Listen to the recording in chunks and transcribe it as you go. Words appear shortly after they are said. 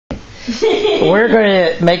we're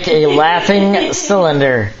going to make a laughing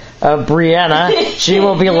cylinder of Brianna. She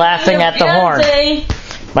will be laughing at the horn.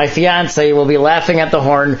 My fiance will be laughing at the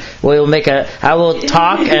horn. I will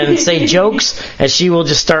talk and say jokes, and she will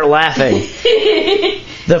just start laughing.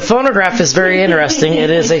 The phonograph is very interesting. It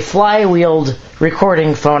is a flywheeled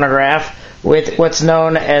recording phonograph with what's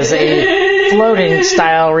known as a floating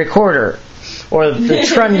style recorder, or the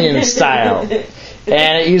trunnion style.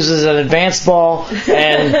 And it uses an advanced ball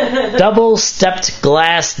and double-stepped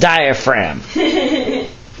glass diaphragm.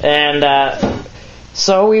 And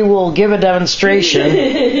so we will give a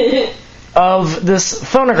demonstration of this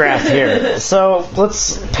phonograph here. So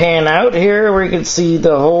let's pan out here where you can see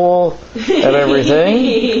the hole and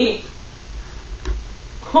everything.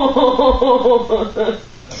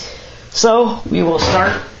 So we will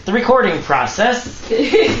start the recording process.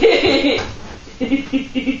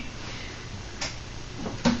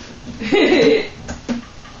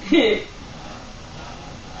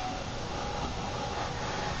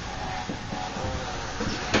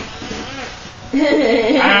 I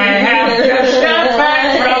have just got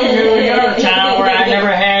back from New York town where I never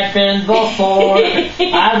had been before.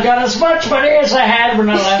 I've got as much money as I had when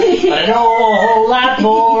I left, but I know a whole lot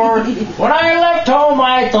more. When I left home,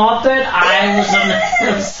 I thought that I was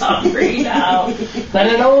a sorry now. But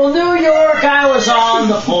in old New York, I was on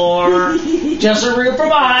the floor, just a roof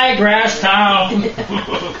from a high grass town.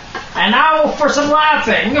 And now for some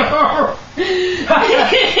laughing.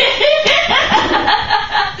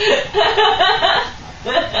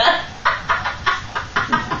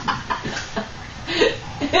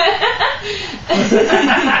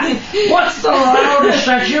 What's the loudest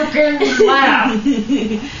that you can laugh?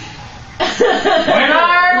 When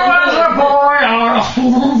I was a boy,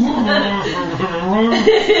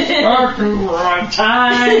 on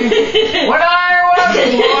time. When I was a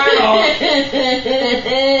boy,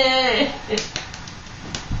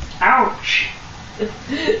 ouch.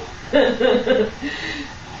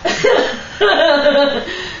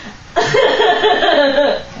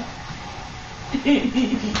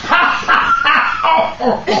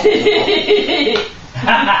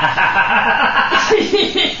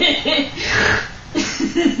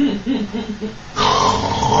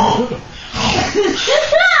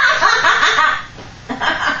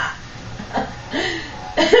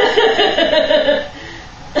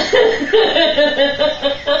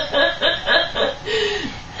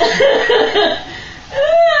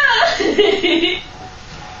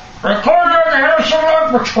 Recorded in the Edison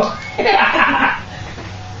laboratory.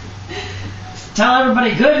 Tell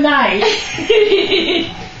everybody good night.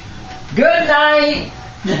 Good night.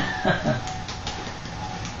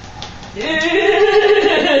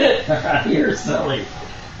 You're silly.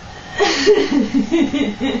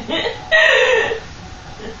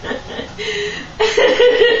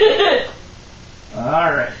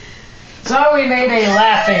 Alright. So we made a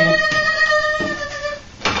laughing.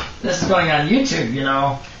 This is going on YouTube, you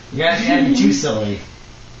know. You guys can't be too silly.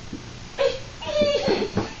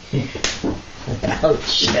 Oh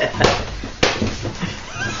shit.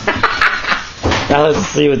 Now let's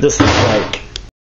see what this looks like.